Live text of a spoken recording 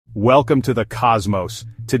Welcome to the cosmos.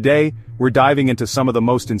 Today, we're diving into some of the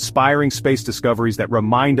most inspiring space discoveries that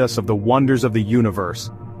remind us of the wonders of the universe.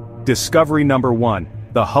 Discovery number 1,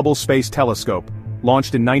 the Hubble Space Telescope.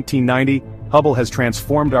 Launched in 1990, Hubble has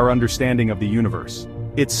transformed our understanding of the universe.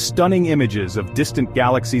 Its stunning images of distant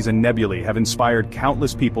galaxies and nebulae have inspired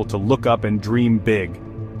countless people to look up and dream big.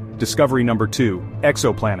 Discovery number 2,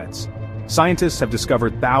 exoplanets. Scientists have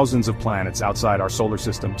discovered thousands of planets outside our solar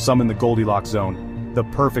system, some in the Goldilocks zone, the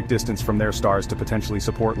perfect distance from their stars to potentially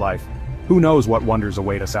support life. Who knows what wonders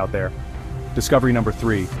await us out there? Discovery number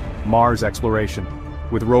 3, Mars exploration.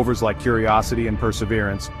 With rovers like Curiosity and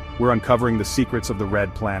Perseverance, we're uncovering the secrets of the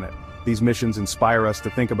Red Planet. These missions inspire us to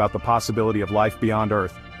think about the possibility of life beyond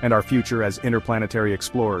Earth, and our future as interplanetary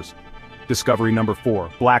explorers. Discovery number 4,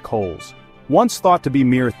 black holes. Once thought to be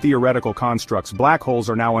mere theoretical constructs, black holes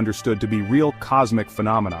are now understood to be real cosmic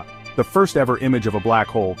phenomena. The first ever image of a black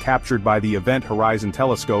hole, captured by the Event Horizon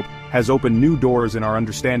Telescope, has opened new doors in our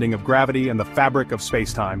understanding of gravity and the fabric of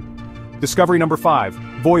space-time. Discovery number 5,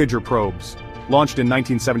 Voyager probes. Launched in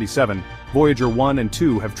 1977, Voyager 1 and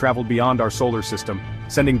 2 have traveled beyond our solar system,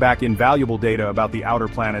 sending back invaluable data about the outer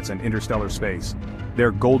planets and interstellar space.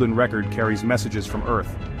 Their golden record carries messages from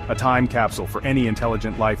Earth, a time capsule for any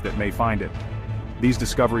intelligent life that may find it. These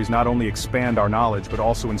discoveries not only expand our knowledge but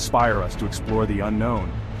also inspire us to explore the unknown.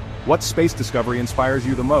 What space discovery inspires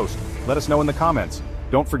you the most? Let us know in the comments.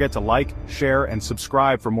 Don't forget to like, share, and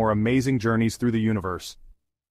subscribe for more amazing journeys through the universe.